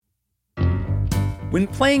When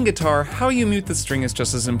playing guitar, how you mute the string is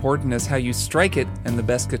just as important as how you strike it, and the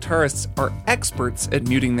best guitarists are experts at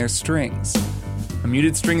muting their strings. A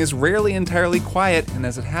muted string is rarely entirely quiet, and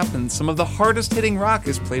as it happens, some of the hardest hitting rock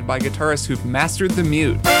is played by guitarists who've mastered the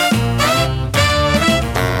mute.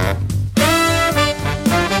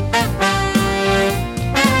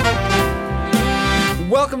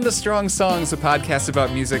 Welcome to Strong Songs, a podcast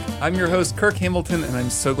about music. I'm your host, Kirk Hamilton, and I'm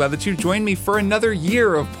so glad that you joined me for another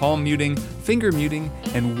year of palm muting, finger muting,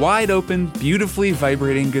 and wide open, beautifully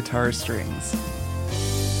vibrating guitar strings.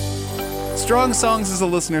 Strong Songs is a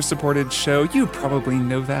listener-supported show. You probably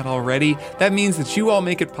know that already. That means that you all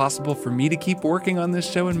make it possible for me to keep working on this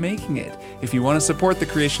show and making it. If you want to support the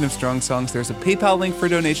creation of Strong Songs, there's a PayPal link for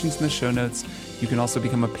donations in the show notes. You can also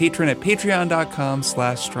become a patron at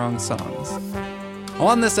patreon.com/strongsongs.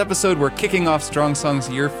 On this episode, we're kicking off Strong Songs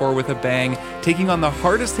Year 4 with a bang, taking on the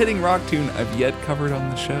hardest-hitting rock tune I've yet covered on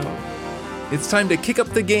the show. It's time to kick up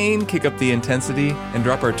the gain, kick up the intensity, and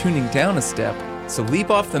drop our tuning down a step. So leap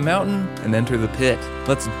off the mountain and enter the pit.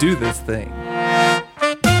 Let's do this thing.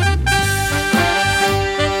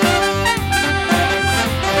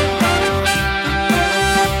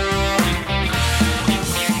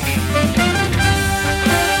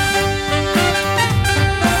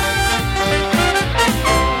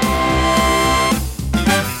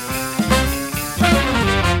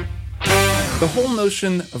 The whole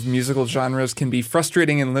notion of musical genres can be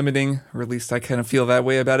frustrating and limiting, or at least I kind of feel that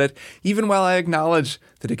way about it, even while I acknowledge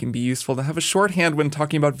that it can be useful to have a shorthand when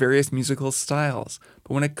talking about various musical styles.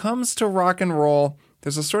 But when it comes to rock and roll,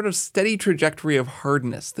 there's a sort of steady trajectory of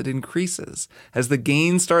hardness that increases. As the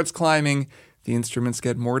gain starts climbing, the instruments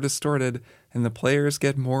get more distorted, and the players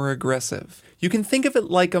get more aggressive. You can think of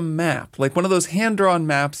it like a map, like one of those hand-drawn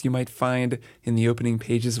maps you might find in the opening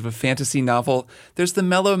pages of a fantasy novel. There's the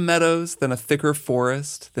mellow meadows, then a thicker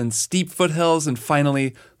forest, then steep foothills, and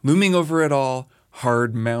finally, looming over it all,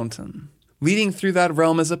 hard mountain. Leading through that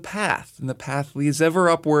realm is a path, and the path leads ever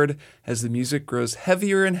upward as the music grows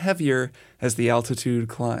heavier and heavier as the altitude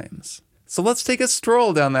climbs. So let's take a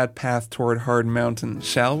stroll down that path toward Hard Mountain,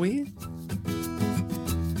 shall we?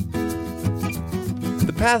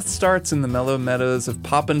 The path starts in the mellow meadows of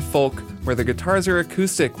pop and folk, where the guitars are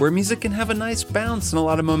acoustic, where music can have a nice bounce and a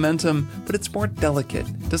lot of momentum, but it's more delicate.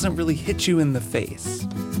 It doesn't really hit you in the face.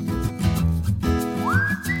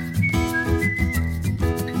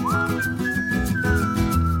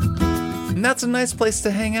 And that's a nice place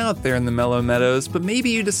to hang out there in the mellow meadows, but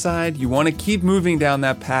maybe you decide you want to keep moving down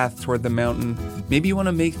that path toward the mountain. Maybe you want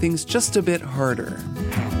to make things just a bit harder.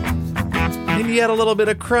 Maybe you add a little bit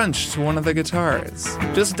of crunch to one of the guitars.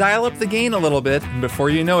 Just dial up the gain a little bit, and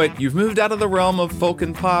before you know it, you've moved out of the realm of folk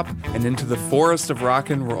and pop and into the forest of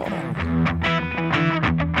rock and roll.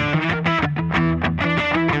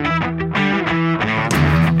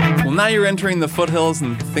 Well, now you're entering the foothills,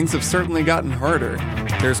 and things have certainly gotten harder.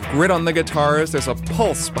 There's grit on the guitars, there's a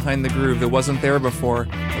pulse behind the groove that wasn't there before,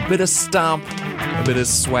 a bit of stomp, a bit of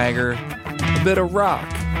swagger, a bit of rock.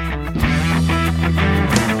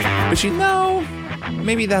 But you know,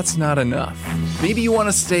 maybe that's not enough. Maybe you want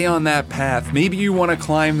to stay on that path. Maybe you want to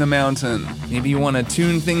climb the mountain. Maybe you want to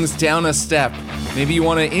tune things down a step. Maybe you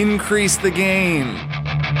want to increase the gain.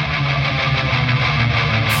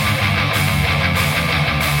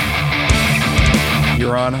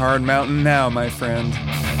 You're on Hard Mountain now, my friend.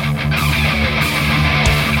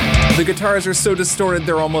 The guitars are so distorted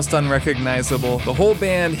they're almost unrecognizable. The whole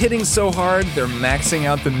band hitting so hard they're maxing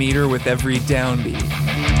out the meter with every downbeat.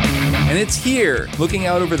 And it's here, looking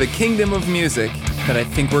out over the kingdom of music, that I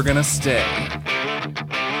think we're gonna stay.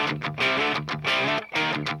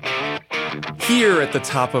 Here at the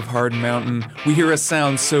top of Hard Mountain, we hear a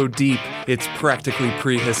sound so deep, it's practically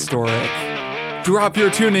prehistoric. Drop your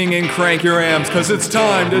tuning and crank your amps, 'cause it's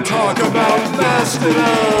time to talk about Mastodon!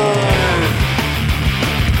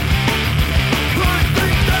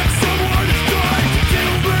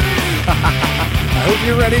 I hope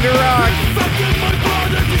you're ready to rock!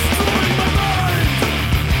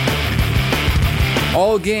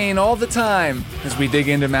 All gain all the time as we dig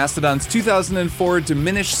into Mastodon's 2004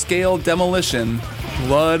 diminished scale demolition,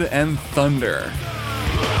 Blood and Thunder.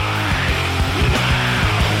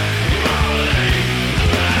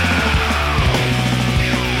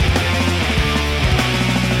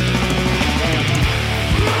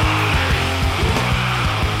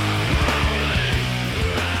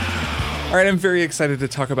 All right, I'm very excited to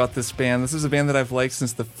talk about this band. This is a band that I've liked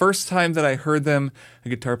since the first time that I heard them. A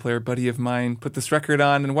guitar player buddy of mine put this record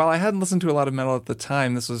on, and while I hadn't listened to a lot of metal at the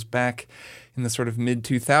time, this was back in the sort of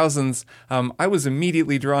mid-2000s, I was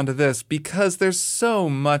immediately drawn to this because there's so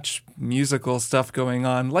much musical stuff going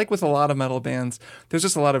on. Like with a lot of metal bands, there's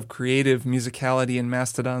just a lot of creative musicality in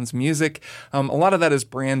Mastodon's music. A lot of that is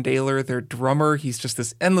Brann Dailor, their drummer. He's just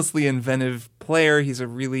this endlessly inventive player. He's a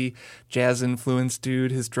really jazz-influenced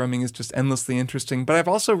dude. His drumming is just endlessly interesting. But I've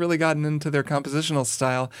also really gotten into their compositional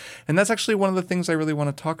style, and that's actually one of the things I really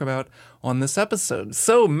want to talk about on this episode.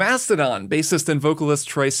 So Mastodon, bassist and vocalist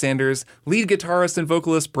Troy Sanders, lead guitarist and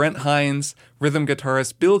vocalist Brent Hinds, rhythm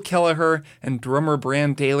guitarist Bill Kelleher, and drummer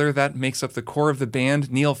Brann Dailor. That makes up the core of the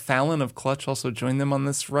band. Neil Fallon of Clutch also joined them on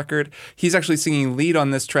this record. He's actually singing lead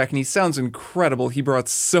on this track, and he sounds incredible. He brought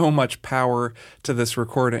so much power to this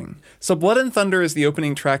recording. So Blood and Thunder is the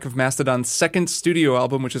opening track of Mastodon's second studio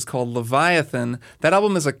album, which is called Leviathan. That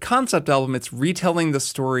album is a concept album. It's retelling the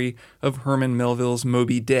story of Herman Melville's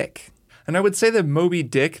Moby Dick. And I would say that Moby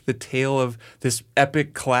Dick, the tale of this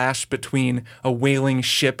epic clash between a whaling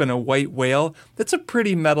ship and a white whale, that's a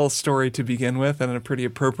pretty metal story to begin with, and a pretty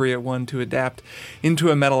appropriate one to adapt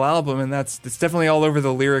into a metal album. And it's definitely all over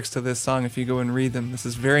the lyrics to this song if you go and read them. This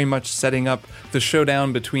is very much setting up the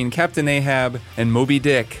showdown between Captain Ahab and Moby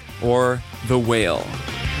Dick, or the whale.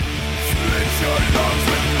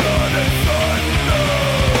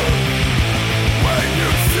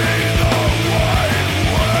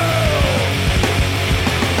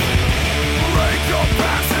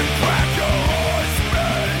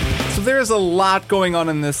 There's a lot going on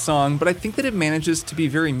in this song, but I think that it manages to be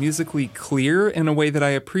very musically clear in a way that I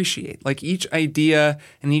appreciate. Like, each idea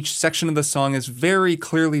and each section of the song is very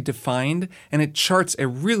clearly defined, and it charts a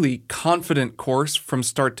really confident course from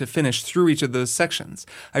start to finish through each of those sections.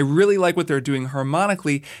 I really like what they're doing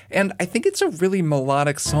harmonically, and I think it's a really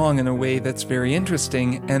melodic song in a way that's very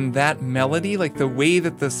interesting. And that melody, like the way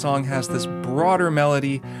that the song has this broader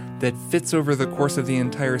melody that fits over the course of the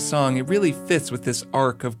entire song, it really fits with this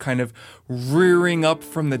arc of kind of rearing up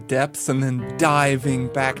from the depths and then diving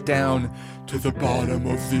back down to the bottom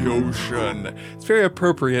of the ocean. It's very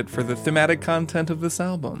appropriate for the thematic content of this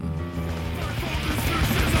album.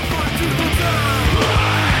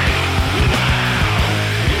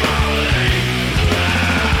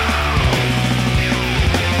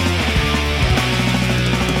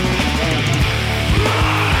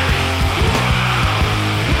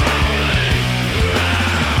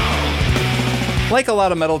 Like a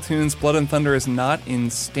lot of metal tunes, Blood and Thunder is not in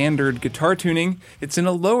standard guitar tuning. It's in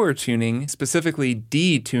a lower tuning, specifically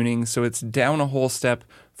D tuning, so it's down a whole step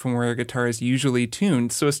from where a guitar is usually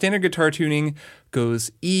tuned. So a standard guitar tuning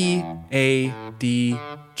goes E, A, D,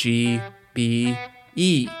 G, B,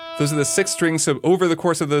 E. Those are the 6 strings, so over the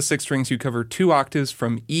course of those 6 strings, you cover 2 octaves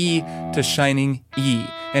from E to shining E.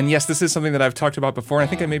 And yes, this is something that I've talked about before. I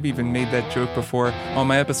think I maybe even made that joke before on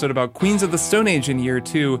my episode about Queens of the Stone Age in Year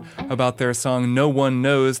 2, about their song No One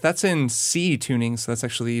Knows. That's in C tuning, so that's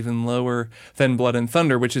actually even lower than Blood and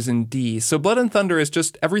Thunder, which is in D. So Blood and Thunder is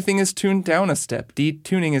just, everything is tuned down a step. D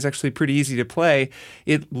tuning is actually pretty easy to play.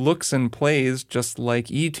 It looks and plays just like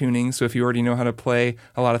E tuning, so if you already know how to play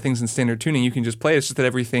a lot of things in standard tuning, you can just play it. It's just that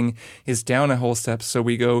everything is down a whole step. So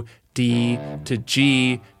we go D to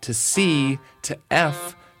G to C to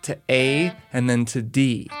F to A and then to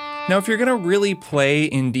D. Now, if you're going to really play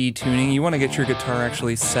in D tuning, you want to get your guitar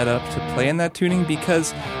actually set up to play in that tuning,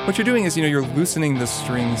 because what you're doing is, you're loosening the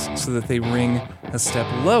strings so that they ring a step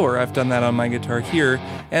lower. I've done that on my guitar here.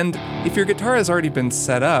 And if your guitar has already been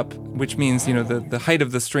set up, which means, the height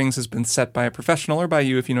of the strings has been set by a professional or by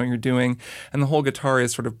you if you know what you're doing, and the whole guitar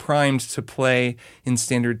is sort of primed to play in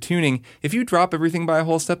standard tuning, if you drop everything by a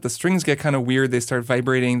whole step, the strings get kind of weird. They start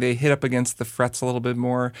vibrating. They hit up against the frets a little bit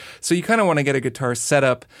more. So you kind of want to get a guitar set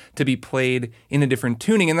up to be played in a different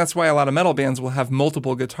tuning, and that's why a lot of metal bands will have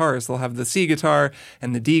multiple guitars. They'll have the C guitar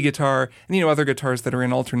and the D guitar and, other guitars that are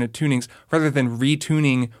in alternate tunings, rather than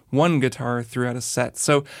retuning one guitar throughout a set.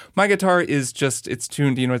 So my guitar is just, it's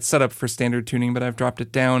tuned, it's set up for standard tuning, but I've dropped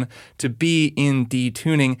it down to be in D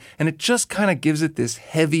tuning, and it just kind of gives it this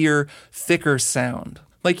heavier, thicker sound.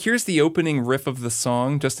 Like, here's the opening riff of the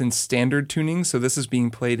song just in standard tuning, so this is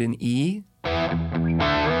being played in E.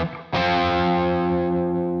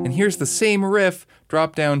 And here's the same riff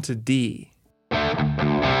dropped down to D.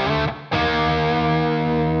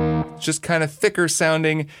 It's just kind of thicker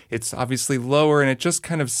sounding, it's obviously lower, and it just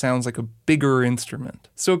kind of sounds like a bigger instrument.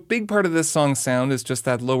 So a big part of this song's sound is just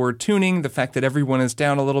that lower tuning, the fact that everyone is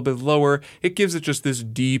down a little bit lower. It gives it just this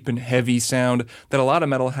deep and heavy sound that a lot of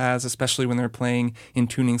metal has, especially when they're playing in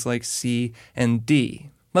tunings like C and D.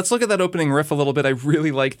 Let's look at that opening riff a little bit. I really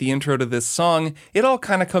like the intro to this song. It all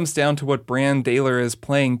kind of comes down to what Brann-Dailor is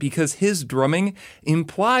playing, because his drumming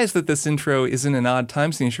implies that this intro is in an odd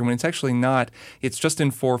time signature when it's actually not. It's just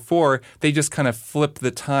in 4/4. They just kind of flip the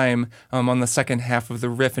time on the second half of the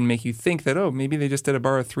riff and make you think that, oh, maybe they just did a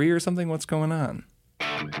bar of 3 or something. What's going on?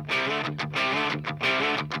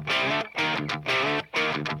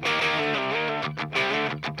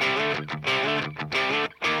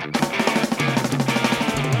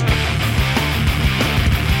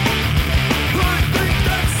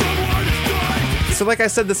 So like I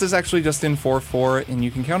said, this is actually just in 4/4, and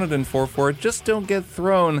you can count it in 4/4. Just don't get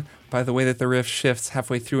thrown by the way that the riff shifts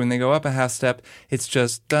halfway through and they go up a half step. It's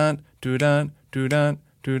just dun, do dun, do dun,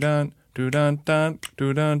 do dun, do dun, dun,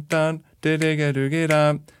 do dun, dun,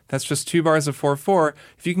 dun. That's just 2 bars of 4/4.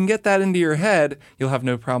 If you can get that into your head, you'll have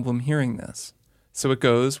no problem hearing this. So it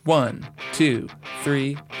goes 1, 2,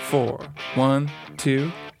 3, 4. 1,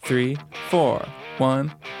 2, 3, 4.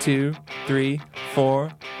 1, 2, 3,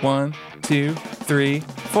 4. 1, 2, 3,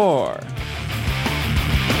 4.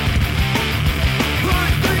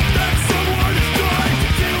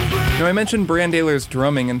 Now, I mentioned Brann-Dailor's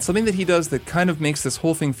drumming, and something that he does that kind of makes this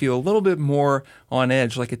whole thing feel a little bit more on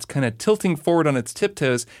edge, like it's kind of tilting forward on its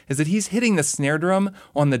tiptoes, is that he's hitting the snare drum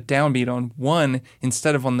on the downbeat on 1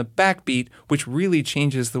 instead of on the backbeat, which really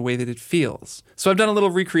changes the way that it feels. So I've done a little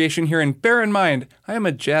recreation here, and bear in mind, I am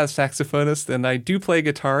a jazz saxophonist, and I do play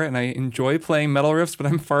guitar, and I enjoy playing metal riffs, but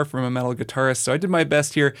I'm far from a metal guitarist, so I did my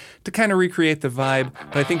best here to kind of recreate the vibe,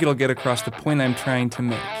 but I think it'll get across the point I'm trying to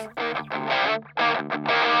make.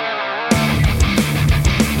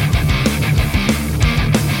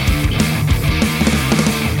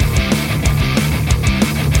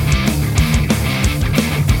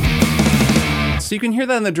 So you can hear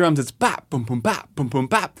that in the drums. It's bop, boom, boom, bop, boom, boom,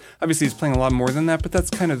 bop. Obviously, he's playing a lot more than that, but that's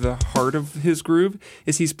kind of the heart of his groove,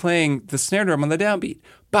 is he's playing the snare drum on the downbeat.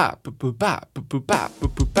 Bop, boop, boop, bop, boop, boop, bop,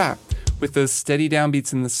 boop, boop, bop, with those steady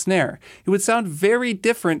downbeats in the snare. It would sound very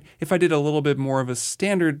different if I did a little bit more of a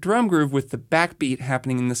standard drum groove with the backbeat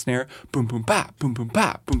happening in the snare. Boom, boom, bop, boom, boom,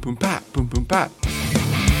 bop, boom, boom, bop, boom, boom, bop.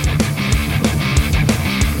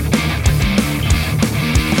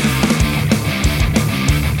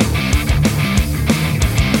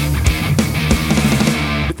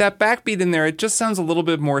 That backbeat in there, it just sounds a little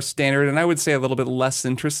bit more standard, and I would say a little bit less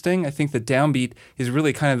interesting. I think the downbeat is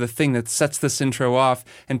really kind of the thing that sets this intro off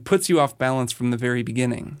and puts you off balance from the very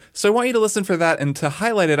beginning. So I want you to listen for that, and to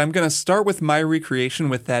highlight it, I'm going to start with my recreation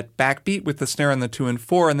with that backbeat with the snare on the 2 and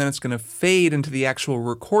 4, and then it's going to fade into the actual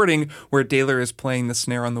recording where Dailor is playing the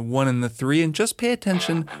snare on the 1 and the 3, and just pay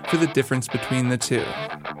attention for the difference between the two.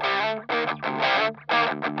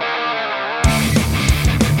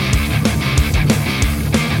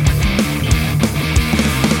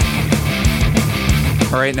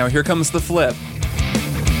 All right, now here comes the flip.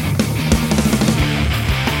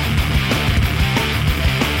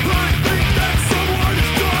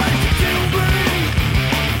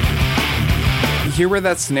 You hear where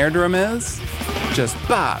that snare drum is? Just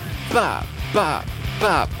bop, bop, bop,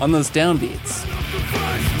 bop on those downbeats.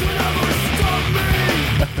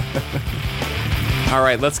 All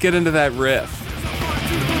right, let's get into that riff.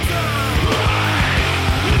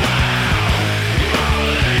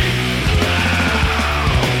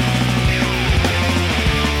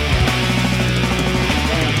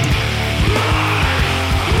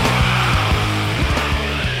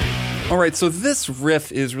 All right, so this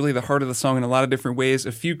riff is really the heart of the song in a lot of different ways.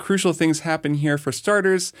 A few crucial things happen here. For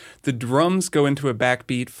starters, the drums go into a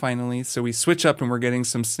backbeat finally, so we switch up and we're getting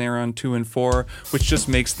some snare on 2 and 4, which just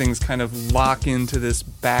makes things kind of lock into this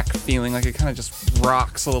back feeling, like it kind of just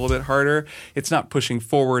rocks a little bit harder. It's not pushing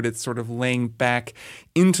forward, it's sort of laying back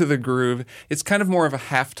into the groove. It's kind of more of a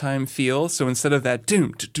halftime feel, so instead of that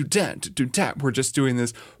doom, do-da, we're just doing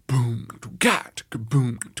this boom, ga,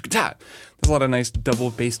 boom, ga. There's a lot of nice double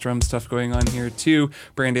bass drum stuff going on here too.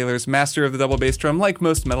 Brann-Dailor's master of the double bass drum, like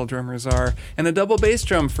most metal drummers are. And a double bass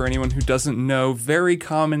drum, for anyone who doesn't know, very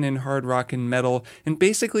common in hard rock and metal. And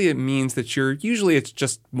basically it means that usually it's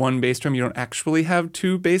just one bass drum. You don't actually have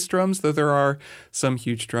 2 bass drums, though there are some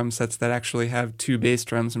huge drum sets that actually have 2 bass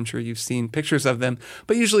drums. I'm sure you've seen pictures of them.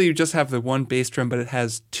 But usually you just have the one bass drum, but it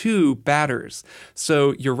has 2 batters.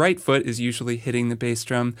 So your right foot is usually hitting the bass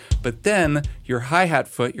drum, but then your hi-hat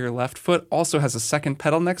foot, your left foot, also has a second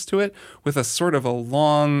pedal next to it with a sort of a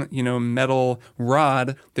long, metal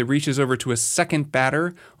rod that reaches over to a second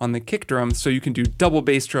batter on the kick drum, so you can do double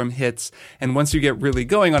bass drum hits, and once you get really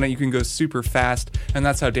going on it, you can go super fast, and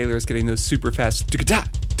that's how Dailor is getting those super fast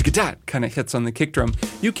kind of hits on the kick drum.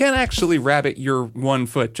 You can actually rabbit your one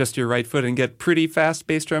foot, just your right foot, and get pretty fast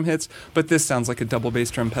bass drum hits, but this sounds like a double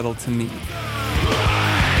bass drum pedal to me.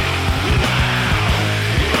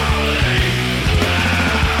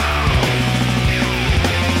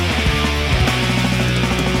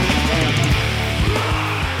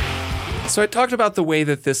 So I talked about the way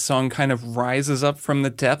that this song kind of rises up from the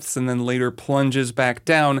depths and then later plunges back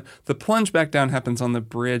down. The plunge back down happens on the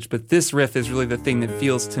bridge, but this riff is really the thing that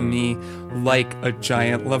feels to me like a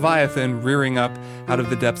giant leviathan rearing up out of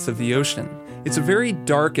the depths of the ocean. It's a very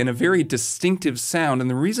dark and a very distinctive sound, and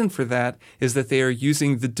the reason for that is that they are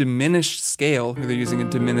using the diminished scale, or they're using a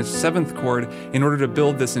diminished seventh chord, in order to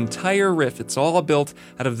build this entire riff. It's all built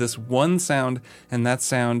out of this one sound, and that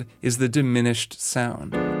sound is the diminished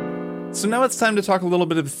sound. So now it's time to talk a little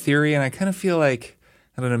bit of theory, and I kind of feel like,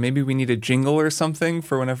 I don't know, maybe we need a jingle or something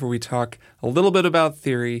for whenever we talk a little bit about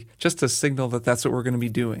theory, just to signal that that's what we're going to be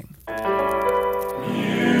doing.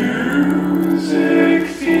 Music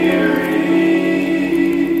theory.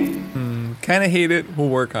 Kind of hate it, we'll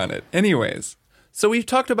work on it. Anyways. So we've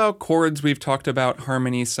talked about chords, we've talked about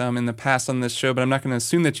harmony some in the past on this show, but I'm not going to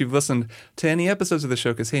assume that you've listened to any episodes of the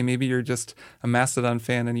show because, hey, maybe you're just a Mastodon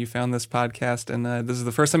fan and you found this podcast and this is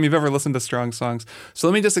the first time you've ever listened to Strong Songs. So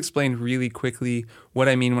let me just explain really quickly what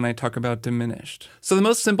I mean when I talk about diminished. So the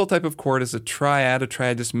most simple type of chord is a triad. A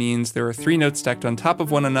triad just means there are three notes stacked on top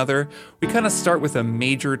of one another. We kind of start with a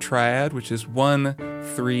major triad, which is 1,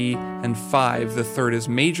 3, and 5. The third is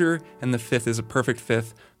major and the fifth is a perfect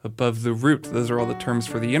fifth above the root. Those are all the terms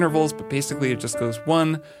for the intervals, but basically it just goes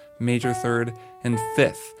 1, major third, and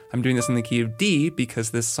fifth. I'm doing this in the key of D because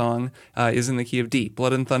this song is in the key of D.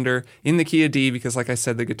 Blood and Thunder in the key of D because, like I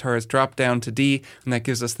said, the guitar is dropped down to D, and that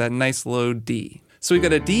gives us that nice low D. So we've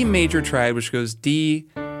got a D major triad, which goes D,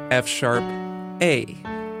 F sharp, A.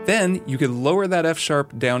 Then you could lower that F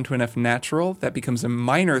sharp down to an F natural. That becomes a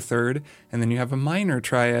minor third, and then you have a minor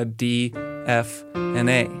triad, D, F, and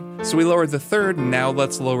A. So we lowered the third, now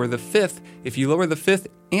let's lower the fifth. If you lower the fifth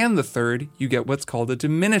and the third, you get what's called a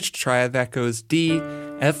diminished triad. That goes D,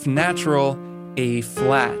 F natural, A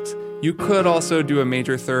flat. You could also do a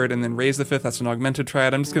major third and then raise the fifth. That's an augmented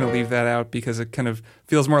triad. I'm just going to leave that out because it kind of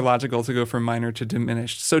feels more logical to go from minor to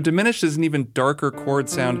diminished. So diminished is an even darker chord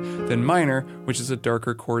sound than minor, which is a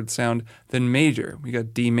darker chord sound than major. We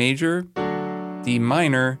got D major, D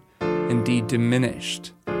minor, and D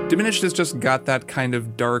diminished. Diminished has just got that kind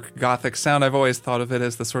of dark gothic sound. I've always thought of it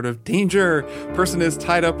as the sort of danger, person is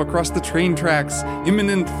tied up across the train tracks,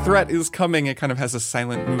 imminent threat is coming. It kind of has a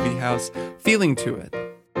silent movie house feeling to it.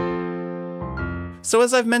 So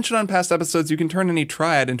as I've mentioned on past episodes, you can turn any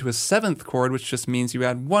triad into a seventh chord, which just means you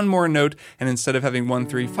add one more note, and instead of having 1,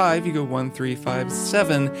 3, 5, you go 1, 3, 5,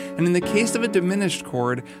 7. And in the case of a diminished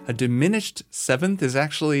chord, a diminished seventh is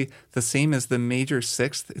actually the same as the major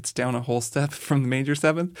sixth. It's down a whole step from the major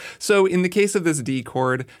seventh. So in the case of this D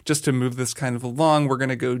chord, just to move this kind of along, we're going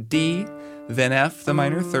to go D, then F, the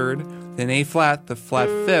minor third, then A flat, the flat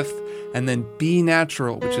fifth, and then B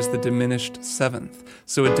natural, which is the diminished seventh.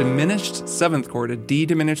 So a diminished seventh chord, a D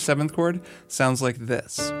diminished seventh chord, sounds like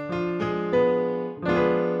this.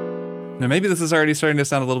 Now maybe this is already starting to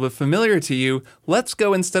sound a little bit familiar to you. Let's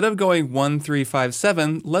go, instead of going 1, 3, 5,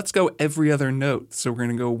 7, let's go every other note. So we're going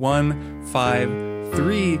to go 1, 5,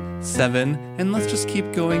 3, 7, and let's just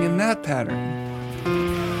keep going in that pattern.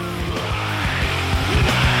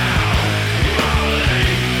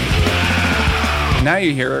 Now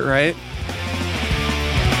you hear it, right?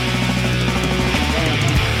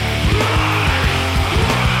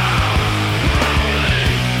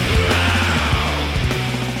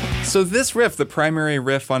 So this riff, the primary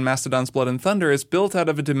riff on Mastodon's Blood and Thunder, is built out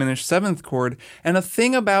of a diminished seventh chord. And a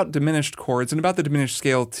thing about diminished chords, and about the diminished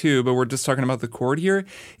scale too, but we're just talking about the chord here,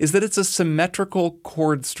 is that it's a symmetrical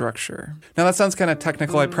chord structure. Now that sounds kind of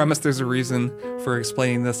technical. I promise there's a reason for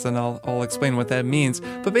explaining this, and I'll explain what that means.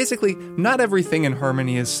 But basically, not everything in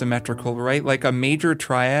harmony is symmetrical, right? Like a major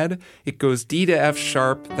triad, it goes D to F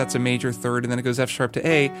sharp, that's a major third, and then it goes F sharp to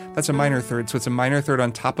A, that's a minor third. So it's a minor third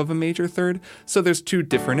on top of a major third. So there's two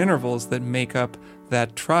different intervals that make up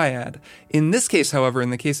that triad. In this case, however,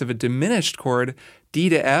 in the case of a diminished chord, D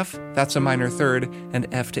to F, that's a minor third, and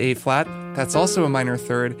F to A flat, that's also a minor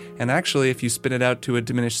third, and actually if you spin it out to a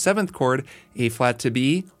diminished seventh chord, A flat to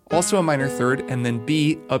B, also a minor third, and then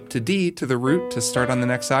B up to D to the root to start on the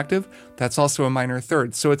next octave, that's also a minor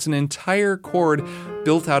third. So it's an entire chord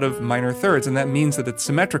built out of minor thirds, and that means that it's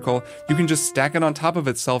symmetrical. You can just stack it on top of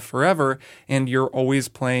itself forever, and you're always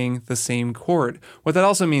playing the same chord. What that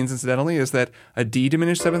also means, incidentally, is that a D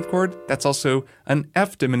diminished seventh chord, that's also an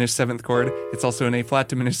F diminished seventh chord, it's also an A flat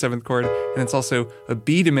diminished seventh chord, and it's also a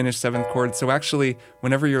B diminished seventh chord. So actually,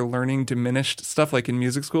 whenever you're learning diminished stuff like in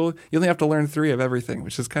music school, you only have to learn 3 of everything,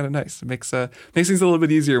 which is kind of nice. It makes things a little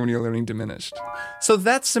bit easier when you're learning diminished. So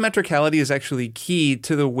that symmetricality is actually key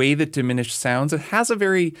to the way that diminished sounds. It has a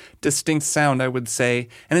very distinct sound, I would say,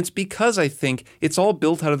 and it's because I think it's all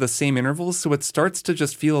built out of the same intervals, so it starts to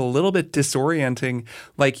just feel a little bit disorienting,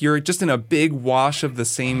 like you're just in a big wash of the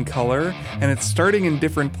same color, and it's starting in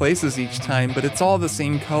different places each time, but it's all the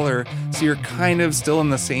same color, so you're kind of still in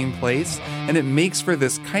the same place, and it makes for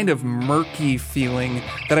this kind of murky feeling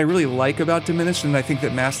that I really like about diminished, and I think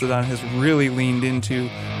that Mastodon has really leaned into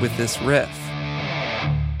with this riff.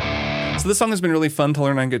 So this song has been really fun to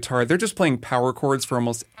learn on guitar. They're just playing power chords for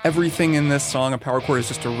almost everything in this song. A power chord is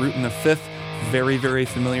just a root and a fifth. Very, very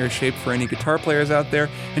familiar shape for any guitar players out there.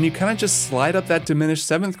 And you kind of just slide up that diminished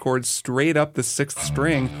seventh chord straight up the 6th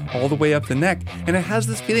string all the way up the neck. And it has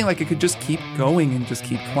this feeling like it could just keep going and just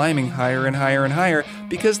keep climbing higher and higher and higher,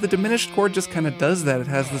 because the diminished chord just kind of does that. It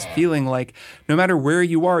has this feeling like no matter where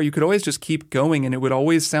you are, you could always just keep going and it would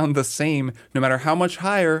always sound the same no matter how much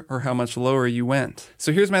higher or how much lower you went.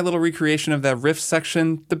 So here's my little recreation of that riff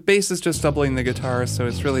section. The bass is just doubling the guitar, so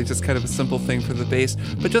it's really just kind of a simple thing for the bass.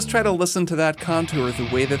 But just try to listen to that contour, the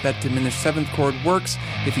way that diminished seventh chord works,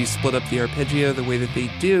 if you split up the arpeggio the way that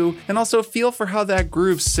they do, and also feel for how that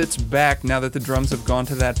groove sits back now that the drums have gone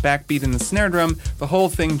to that backbeat in the snare drum. The whole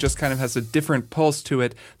thing just kind of has a different pulse to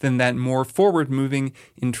it than that more forward-moving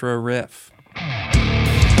intro riff.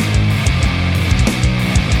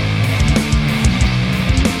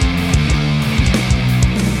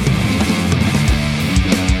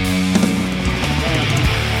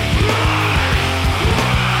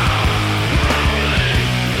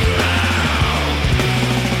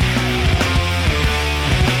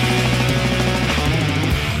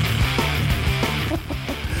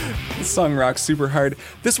 Song rocks super hard.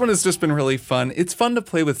 This one has just been really fun. It's fun to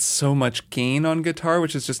play with so much gain on guitar,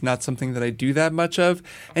 which is just not something that I do that much of.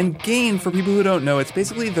 And gain, for people who don't know, it's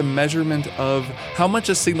basically the measurement of how much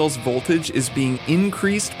a signal's voltage is being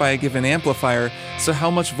increased by a given amplifier, so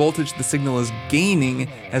how much voltage the signal is gaining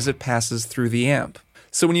as it passes through the amp.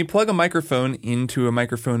 So when you plug a microphone into a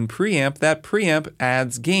microphone preamp, that preamp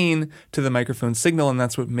adds gain to the microphone signal, and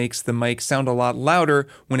that's what makes the mic sound a lot louder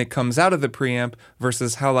when it comes out of the preamp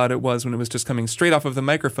versus how loud it was when it was just coming straight off of the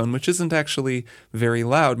microphone, which isn't actually very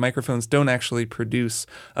loud. Microphones don't actually produce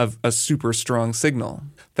a super strong signal.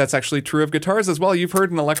 That's actually true of guitars as well. You've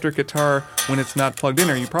heard an electric guitar when it's not plugged in,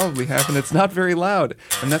 or you probably have, and it's not very loud.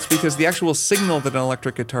 And that's because the actual signal that an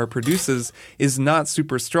electric guitar produces is not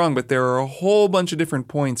super strong, but there are a whole bunch of different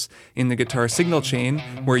points in the guitar signal chain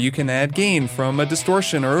where you can add gain from a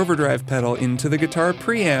distortion or overdrive pedal into the guitar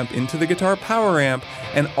preamp, into the guitar power amp,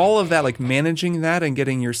 and all of that, like managing that and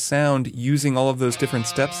getting your sound using all of those different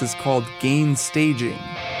steps, is called gain staging.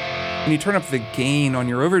 When you turn up the gain on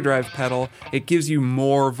your overdrive pedal, it gives you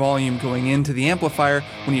more volume going into the amplifier.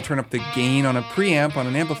 When you turn up the gain on a preamp, on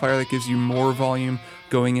an amplifier, that gives you more volume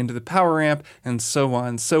going into the power amp, and so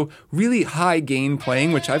on. So really high gain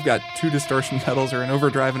playing, which I've got 2 distortion pedals, or an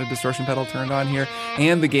overdrive and a distortion pedal turned on here,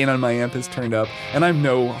 and the gain on my amp is turned up. And I'm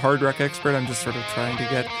no hard rock expert, I'm just sort of trying to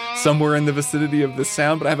get somewhere in the vicinity of the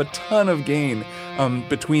sound, but I have a ton of gain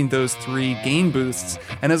between those 3 gain boosts,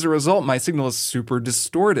 and as a result my signal is super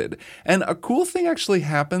distorted. And a cool thing actually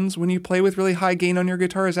happens when you play with really high gain on your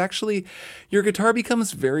guitar is actually your guitar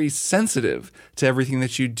becomes very sensitive to everything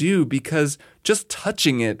that you do, because just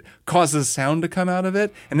touching it causes sound to come out of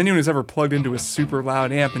it. And anyone who's ever plugged into a super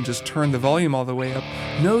loud amp and just turned the volume all the way up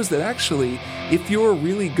knows that actually, if you're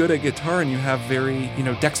really good at guitar and you have very,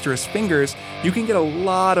 dexterous fingers, you can get a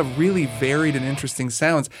lot of really varied and interesting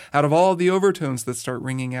sounds out of all the overtones that start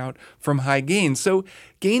ringing out from high gain. So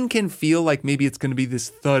gain can feel like maybe it's going to be this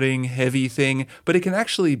thudding, heavy thing, but it can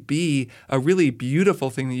actually be a really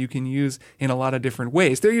beautiful thing that you can use in a lot of different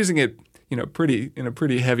ways. They're using it in a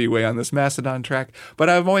pretty heavy way on this Mastodon track, but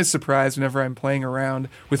I'm always surprised whenever I'm playing around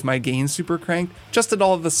with my gain super cranked, just at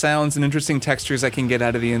all of the sounds and interesting textures I can get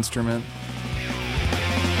out of the instrument.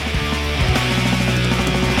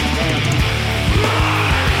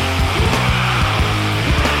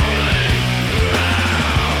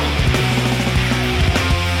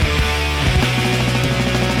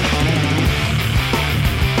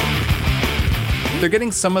 They're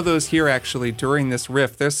getting some of those here actually during this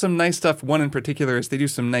riff. There's some nice stuff. One in particular is they do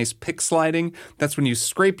some nice pick sliding. That's when you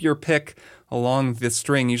scrape your pick along the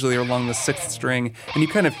string, usually along the 6th string, and you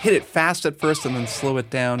kind of hit it fast at first and then slow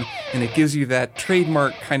it down, and it gives you that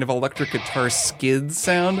trademark kind of electric guitar skid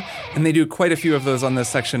sound. And they do quite a few of those on this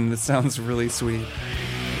section, and it sounds really sweet.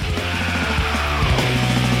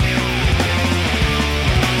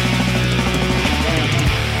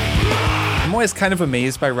 I'm always kind of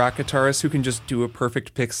amazed by rock guitarists who can just do a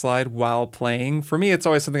perfect pick slide while playing. For me, it's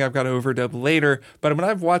always something I've got to overdub later, but when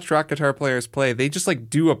I've watched rock guitar players play, they just like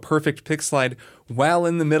do a perfect pick slide while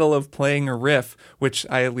in the middle of playing a riff, which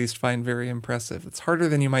I at least find very impressive. It's harder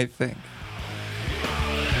than you might think.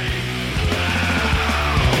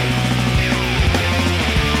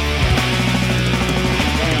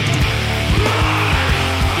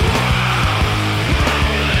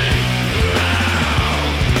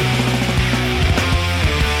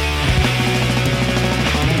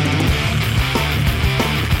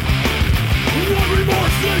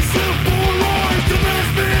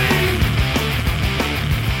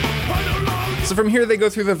 So from here, they go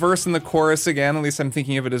through the verse and the chorus again. At least I'm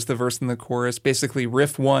thinking of it as the verse and the chorus. Basically,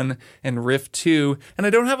 riff 1 and riff 2. And I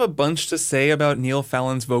don't have a bunch to say about Neil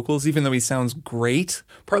Fallon's vocals, even though he sounds great.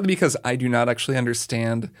 Partly because I do not actually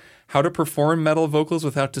understand how to perform metal vocals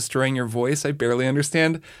without destroying your voice. I barely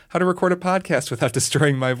understand how to record a podcast without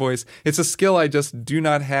destroying my voice. It's a skill I just do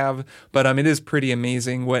not have, but it is pretty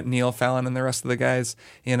amazing what Neil Fallon and the rest of the guys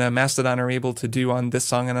in Mastodon are able to do on this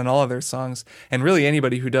song and on all of their songs. And really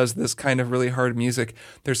anybody who does this kind of really hard music,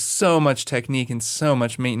 there's so much technique and so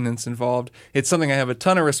much maintenance involved. It's something I have a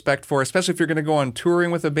ton of respect for, especially if you're going to go on touring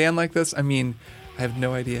with a band like this. I mean, I have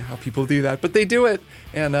no idea how people do that, but they do it,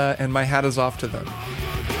 and my hat is off to them.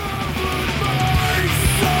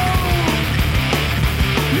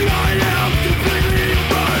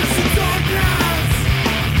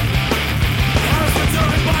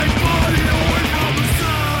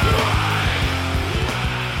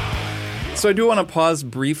 So I do want to pause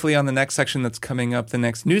briefly on the next section that's coming up, the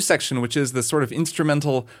next new section, which is the sort of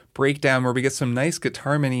instrumental breakdown where we get some nice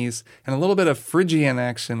guitar minis and a little bit of Phrygian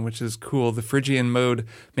action, which is cool. The Phrygian mode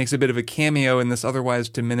makes a bit of a cameo in this otherwise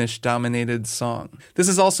diminished-dominated song. This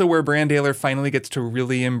is also where Brandaler finally gets to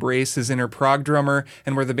really embrace his inner prog drummer,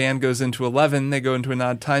 and where the band goes into 11, they go into an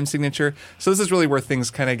odd time signature. So this is really where things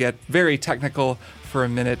kind of get very technical for a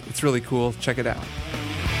minute. It's really cool. Check it out.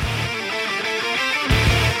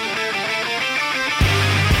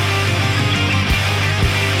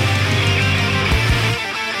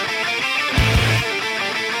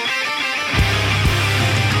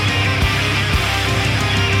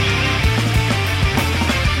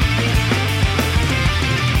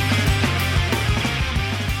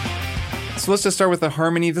 So let's just start with the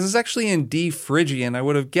harmony. This is actually in D Phrygian. I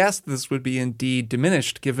would have guessed this would be in D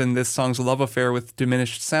diminished, given this song's love affair with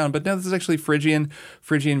diminished sound. But no, this is actually Phrygian.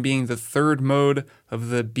 Phrygian being the third mode of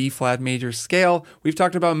the B-flat major scale. We've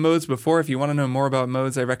talked about modes before. If you want to know more about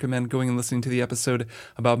modes, I recommend going and listening to the episode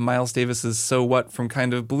about Miles Davis's So What from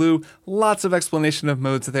Kind of Blue. Lots of explanation of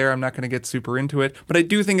modes there. I'm not going to get super into it, but I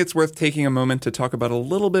do think it's worth taking a moment to talk about a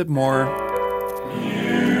little bit more.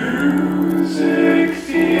 Music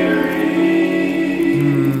theory.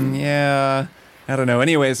 Yeah, I don't know.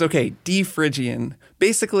 Anyways, okay, D Phrygian.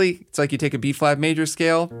 Basically, it's like you take a B-flat major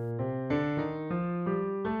scale,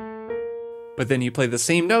 but then you play the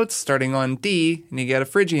same notes starting on D, and you get a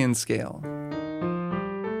Phrygian scale.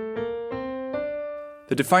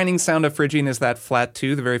 The defining sound of Phrygian is that flat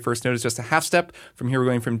 2. The very first note is just a half step. From here, we're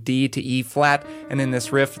going from D to E flat, and in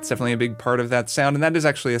this riff, it's definitely a big part of that sound, and that is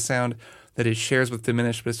actually a sound that it shares with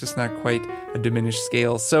diminished, but it's just not quite a diminished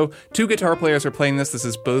scale. So 2 guitar players are playing this. This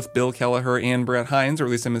is both Bill Kelleher and Brett Hines, or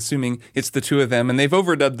at least I'm assuming it's the 2 of them, and they've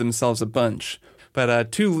overdubbed themselves a bunch.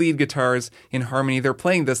 But 2 lead guitars in harmony. They're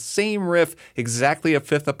playing the same riff exactly a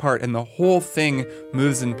fifth apart, and the whole thing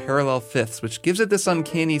moves in parallel fifths, which gives it this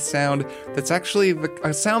uncanny sound that's actually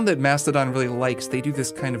a sound that Mastodon really likes. They do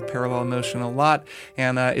this kind of parallel motion a lot,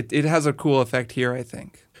 and it has a cool effect here, I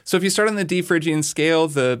think. So if you start on the D Phrygian scale,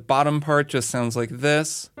 the bottom part just sounds like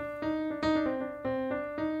this.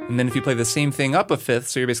 And then if you play the same thing up a fifth,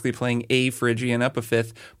 so you're basically playing A Phrygian up a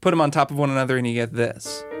fifth, put them on top of one another and you get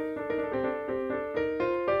this.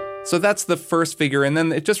 So that's the first figure, and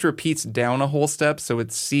then it just repeats down a whole step, so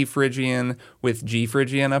it's C Phrygian with G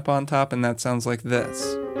Phrygian up on top, and that sounds like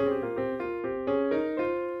this.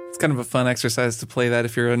 kind of a fun exercise to play that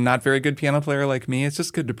if you're a not very good piano player like me. It's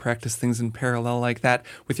just good to practice things in parallel like that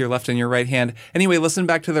with your left and your right hand. Anyway, listen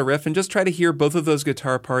back to the riff and just try to hear both of those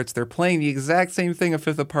guitar parts. They're playing the exact same thing a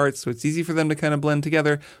fifth apart, so it's easy for them to kind of blend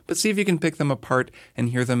together, but see if you can pick them apart and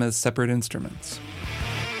hear them as separate instruments.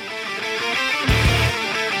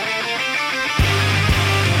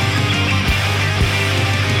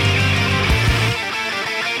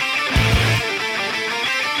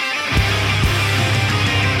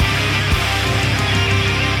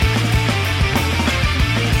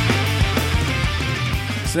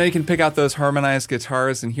 So now you can pick out those harmonized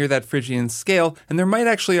guitars and hear that Phrygian scale, and there might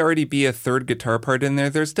actually already be a third guitar part in there.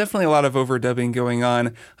 There's definitely a lot of overdubbing going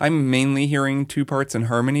on. I'm mainly hearing two parts in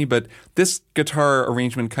harmony, but this guitar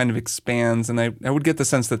arrangement kind of expands, and I would get the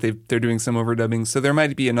sense that they're doing some overdubbing. So there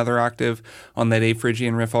might be another octave on that A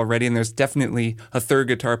Phrygian riff already, and there's definitely a third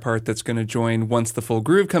guitar part that's going to join once the full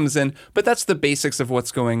groove comes in, but that's the basics of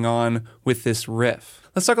what's going on with this riff.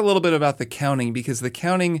 Let's talk a little bit about the counting, because the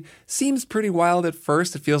counting seems pretty wild at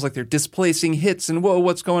first. It feels like they're displacing hits and whoa,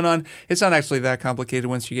 what's going on? It's not actually that complicated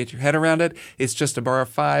once you get your head around it. It's just a bar of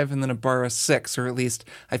 5 and then a bar of 6, or at least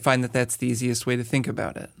I find that that's the easiest way to think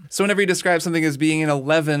about it. So whenever you describe something as being an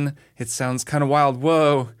 11, it sounds kind of wild.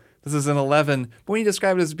 Whoa, this is an 11. But when you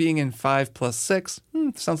describe it as being in 5 plus 6,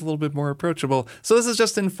 it sounds a little bit more approachable. So this is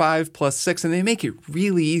just in 5 plus 6, and they make it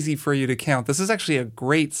really easy for you to count. This is actually a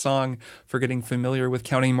great song for getting familiar with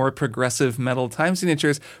counting more progressive metal time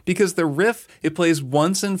signatures, because the riff, it plays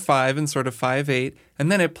once in 5 in sort of 5/8,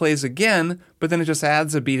 and then it plays again, but then it just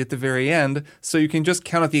adds a beat at the very end, so you can just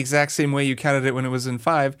count it the exact same way you counted it when it was in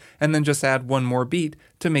 5, and then just add one more beat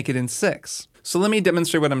to make it in 6. So let me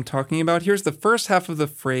demonstrate what I'm talking about. Here's the first half of the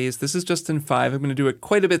phrase. This is just in 5. I'm going to do it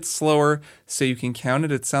quite a bit slower so you can count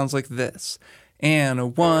it. It sounds like this. And a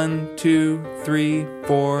 1, 2, 3,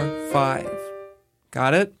 4, 5.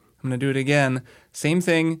 Got it? I'm going to do it again. Same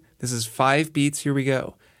thing. This is 5 beats. Here we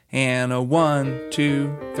go. And a 1,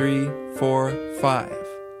 2, 3, 4, 5.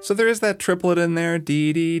 So there is that triplet in there,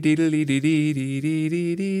 dee dee dee dee dee dee dee dee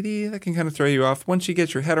dee dee dee. That can kind of throw you off. Once you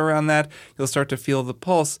get your head around that, you'll start to feel the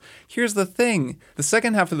pulse. Here's the thing. The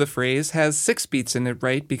second half of the phrase has 6 beats in it,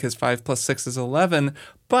 right? Because 5 plus 6 is 11.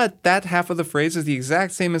 But that half of the phrase is the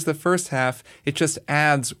exact same as the first half. It just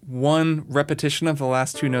adds one repetition of the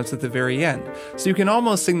last 2 notes at the very end. So you can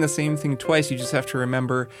almost sing the same thing twice. You just have to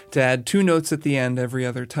remember to add 2 notes at the end every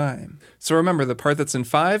other time. So remember, the part that's in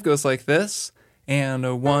 5 goes like this. And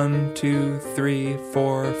a 1, 2, 3,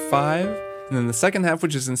 4, 5. And then the second half,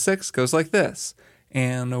 which is in 6, goes like this.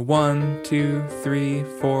 And a 1, 2, 3,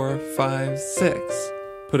 4, 5, 6.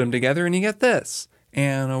 Put them together and you get this.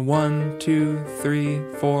 And a 1, 2, 3,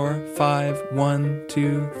 4, 5, 1,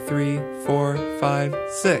 2, 3, 4, 5,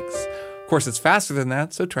 6. Of course, it's faster than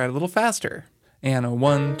that, so try it a little faster. And a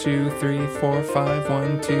 1, 2, 3, 4, 5,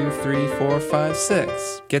 1, 2, 3, 4, 5,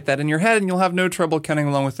 6. Get that in your head and you'll have no trouble counting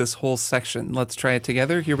along with this whole section. Let's try it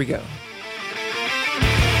together. Here we go.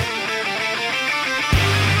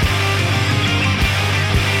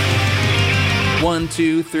 One,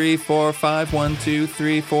 2, 3, 4, 5, 1, 2,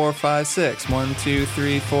 3, 4, 5, 6. 1, 2,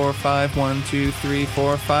 3, 4, 5, 1, 2, 3,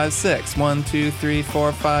 4, 5, 6. 1, 2, 3,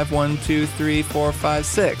 4, 5, 1, 2, 3, 4, 5,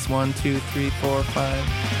 6. 1, 2, 3, 4,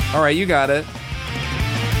 5. All right, you got it.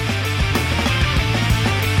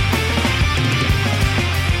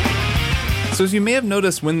 So as you may have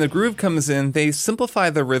noticed, when the groove comes in, they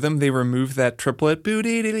simplify the rhythm. They remove that triplet.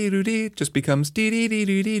 Boo-dee-dee-dee-doo-dee. Just becomes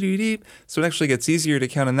dee-dee-dee-doo-dee-doo-dee. So it actually gets easier to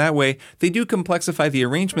count in that way. They do complexify the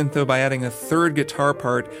arrangement, though, by adding a third guitar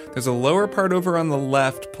part. There's a lower part over on the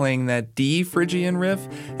left playing that D Phrygian riff,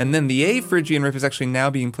 and then the A Phrygian riff is actually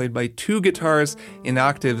now being played by 2 guitars in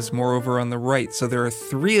octaves more over on the right. So there are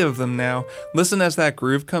 3 of them now. Listen as that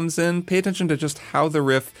groove comes in. Pay attention to just how the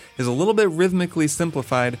riff is a little bit rhythmically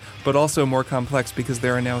simplified, but also more complex because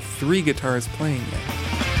there are now 3 guitars playing it.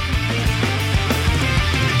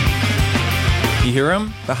 You hear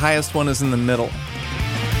them? The highest one is in the middle.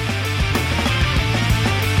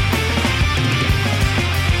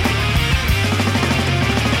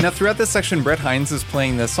 Now throughout this section, Brett Hines is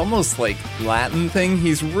playing this almost like Latin thing.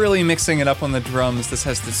 He's really mixing it up on the drums. This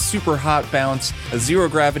has this super hot bounce, a zero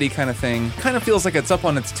gravity kind of thing. Kind of feels like it's up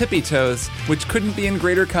on its tippy toes, which couldn't be in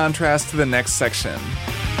greater contrast to the next section.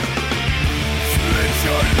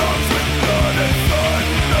 Your lungs with blood and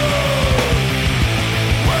thunder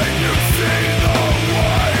when you see the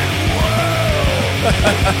white whale.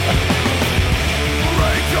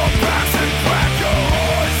 Break your backs and crack your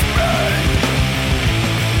horsemen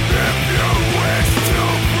if you wish to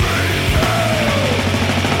prevail.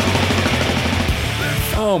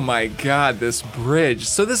 Oh my god, this bridge.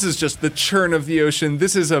 So this is just the churn of the ocean.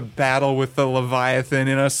 This is a battle with the Leviathan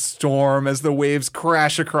in a storm as the waves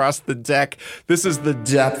crash across the deck. This is the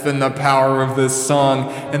depth and the power of this song.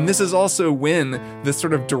 And this is also when the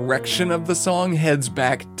sort of direction of the song heads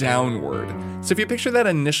back downward. So if you picture that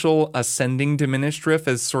initial ascending diminished riff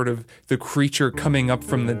as sort of the creature coming up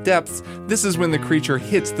from the depths, this is when the creature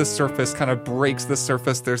hits the surface, kind of breaks the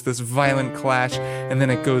surface. There's this violent clash, and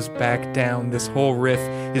then it goes back down. This whole riff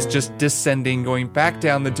is just descending, going back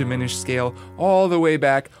down the diminished scale, all the way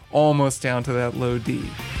back, almost down to that low D.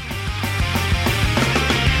 Split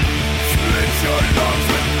your lungs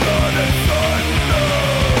with blood and thunder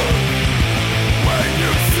when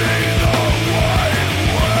you see the white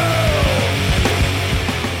whale.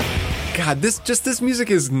 God, this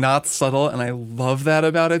music is not subtle, and I love that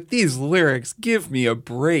about it. These lyrics, give me a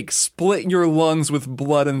break. Split your lungs with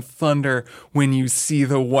blood and thunder when you see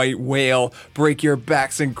the white whale. Break your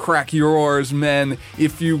backs and crack your oars, men,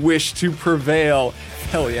 if you wish to prevail.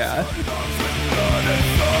 Hell yeah.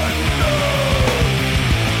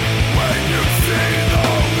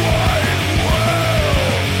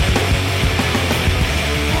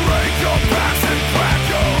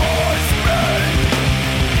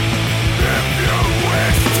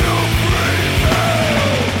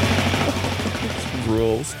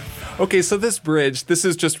 Rules. Okay, so this bridge, this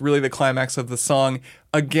is just really the climax of the song.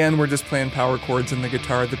 Again, we're just playing power chords in the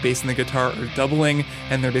guitar. The bass and the guitar are doubling,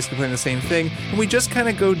 and they're basically playing the same thing. And we just kind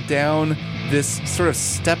of go down this sort of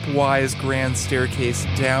stepwise grand staircase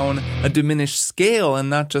down a diminished scale and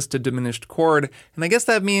not just a diminished chord. And I guess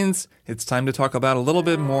that means it's time to talk about a little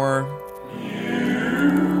bit more.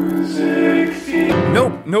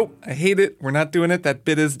 Nope, I hate it. We're not doing it. That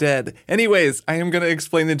bit is dead. Anyways, I am going to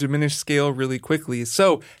explain the diminished scale really quickly.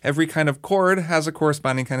 So, every kind of chord has a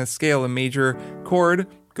corresponding kind of scale. A major chord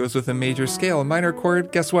goes with a major scale. A minor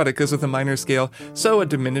chord, guess what? It goes with a minor scale. So, a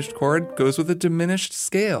diminished chord goes with a diminished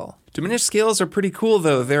scale. Diminished scales are pretty cool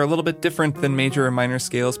though. They're a little bit different than major and minor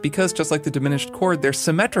scales because just like the diminished chord, they're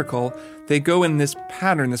symmetrical. They go in this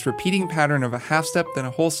pattern, this repeating pattern of a half step, then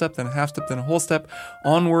a whole step, then a half step, then a whole step,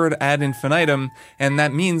 onward ad infinitum. And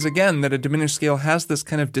that means, again, that a diminished scale has this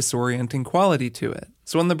kind of disorienting quality to it.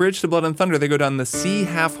 So on the Bridge to Blood and Thunder, they go down the C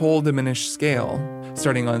half-whole diminished scale,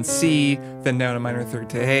 starting on C, then down a minor third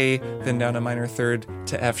to A, then down a minor third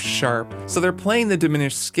to F sharp. So they're playing the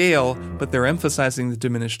diminished scale, but they're emphasizing the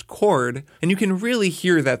diminished chord, and you can really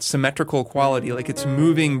hear that symmetrical quality, like it's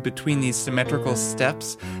moving between these symmetrical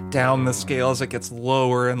steps down the scale as it gets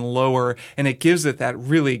lower and lower, and it gives it that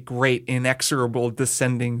really great, inexorable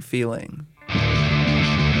descending feeling.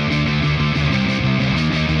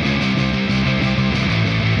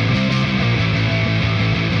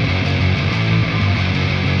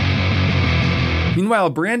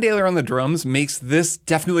 Meanwhile, Brandaler on the drums makes this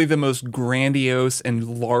definitely the most grandiose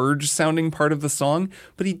and large sounding part of the song,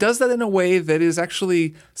 but he does that in a way that is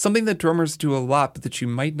actually something that drummers do a lot, but that you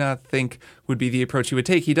might not think would be the approach he would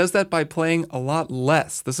take. He does that by playing a lot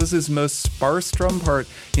less. This is his most sparse drum part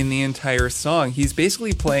in the entire song. He's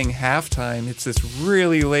basically playing halftime. It's this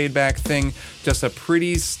really laid back thing, just a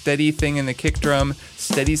pretty steady thing in the kick drum,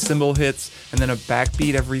 steady cymbal hits, and then a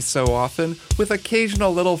backbeat every so often with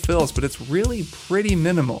occasional little fills, but it's really pretty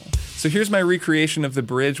minimal. So here's my recreation of the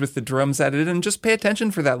bridge with the drums added, and just pay attention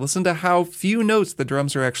for that. Listen to how few notes the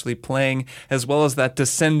drums are actually playing, as well as that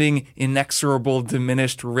descending, inexorable,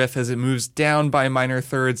 diminished riff as it moves down by minor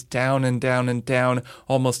thirds, down and down and down,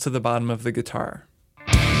 almost to the bottom of the guitar.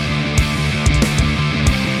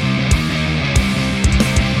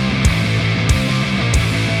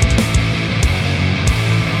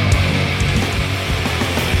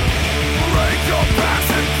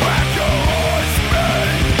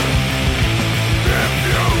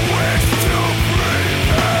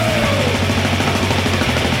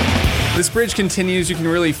 This bridge continues, you can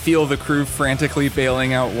really feel the crew frantically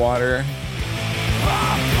bailing out water.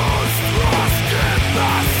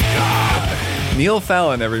 Neil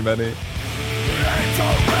Fallon, everybody.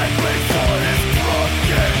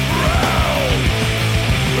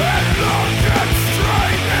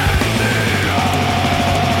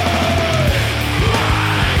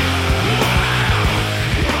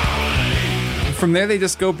 From there, they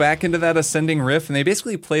just go back into that ascending riff, and they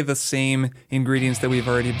basically play the same ingredients that we've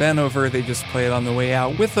already been over. They just play it on the way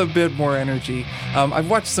out with a bit more energy. I've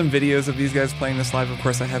watched some videos of these guys playing this live. Of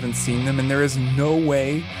course, I haven't seen them, and there is no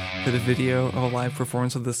way that a video of a live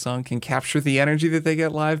performance of this song can capture the energy that they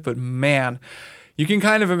get live, but man, you can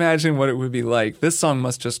kind of imagine what it would be like. This song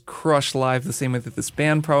must just crush live the same way that this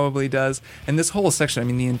band probably does. And this whole section, I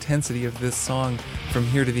mean, the intensity of this song from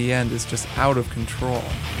here to the end is just out of control.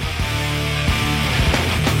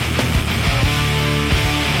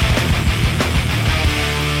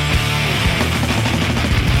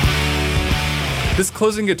 This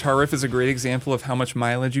closing guitar riff is a great example of how much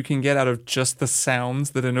mileage you can get out of just the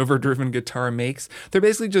sounds that an overdriven guitar makes. They're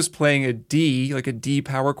basically just playing a D, like a D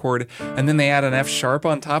power chord, and then they add an F sharp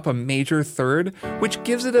on top, a major third, which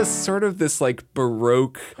gives it a sort of this like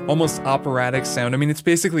baroque, almost operatic sound. I mean, it's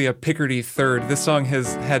basically a Picardy third. This song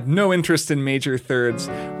has had no interest in major thirds,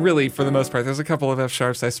 really, for the most part. There's a couple of F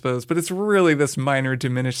sharps, I suppose, but it's really this minor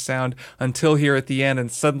diminished sound until here at the end,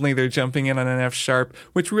 and suddenly they're jumping in on an F sharp,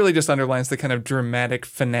 which really just underlines the kind of dramatic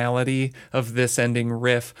finality of this ending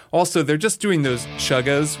riff. Also, they're just doing those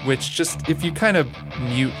chuggas, which just, if you kind of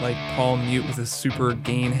mute, like palm mute with a super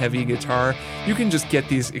gain heavy guitar, you can just get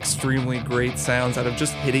these extremely great sounds out of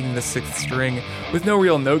just hitting the sixth string with no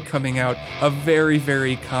real note coming out. A very,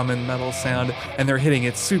 very common metal sound, and they're hitting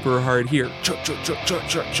it super hard here. Chug, chug, chug, chug,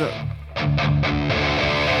 chug, chug.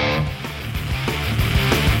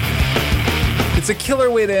 It's a killer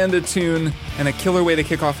way to end a tune and a killer way to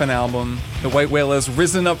kick off an album. The white whale has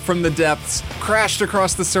risen up from the depths, crashed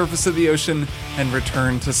across the surface of the ocean, and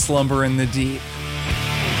returned to slumber in the deep.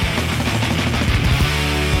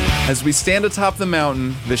 As we stand atop the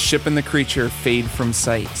mountain, the ship and the creature fade from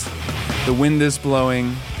sight. The wind is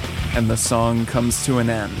blowing, and the song comes to an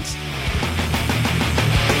end.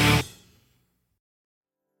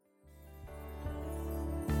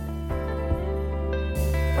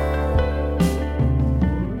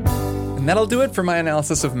 And that'll do it for my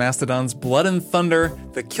analysis of Mastodon's Blood and Thunder,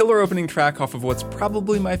 the killer opening track off of what's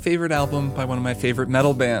probably my favorite album by one of my favorite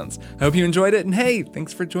metal bands. I hope you enjoyed it, and hey,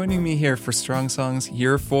 thanks for joining me here for Strong Songs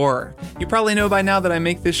Year 4. You probably know by now that I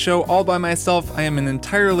make this show all by myself. I am an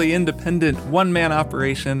entirely independent, one-man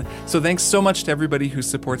operation, so thanks so much to everybody who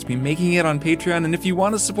supports me making it on Patreon, and if you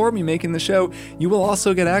want to support me making the show, you will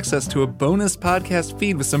also get access to a bonus podcast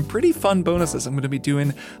feed with some pretty fun bonuses. I'm going to be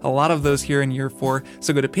doing a lot of those here in Year 4,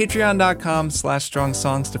 so go to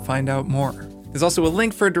patreon.com/strongsongs to find out more. There's also a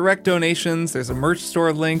link for direct donations, there's a merch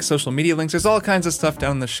store link, social media links, there's all kinds of stuff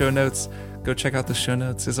down in the show notes. Go check out the show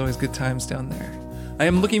notes, there's always good times down there. I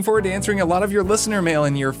am looking forward to answering a lot of your listener mail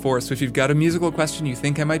in Year 4, so if you've got a musical question you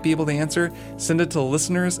think I might be able to answer, send it to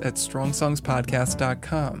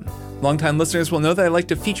listeners@strongsongspodcast.com. Longtime listeners will know that I like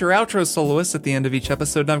to feature outro soloists at the end of each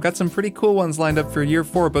episode, and I've got some pretty cool ones lined up for Year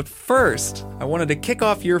 4, but first, I wanted to kick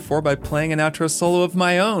off Year 4 by playing an outro solo of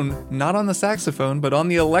my own, not on the saxophone, but on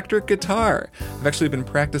the electric guitar. I've actually been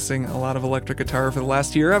practicing a lot of electric guitar for the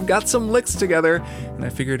last year. I've got some licks together, and I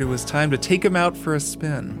figured it was time to take them out for a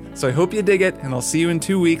spin. So I hope you dig it, and I'll see you in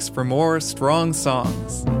 2 weeks for more Strong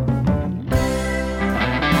Songs.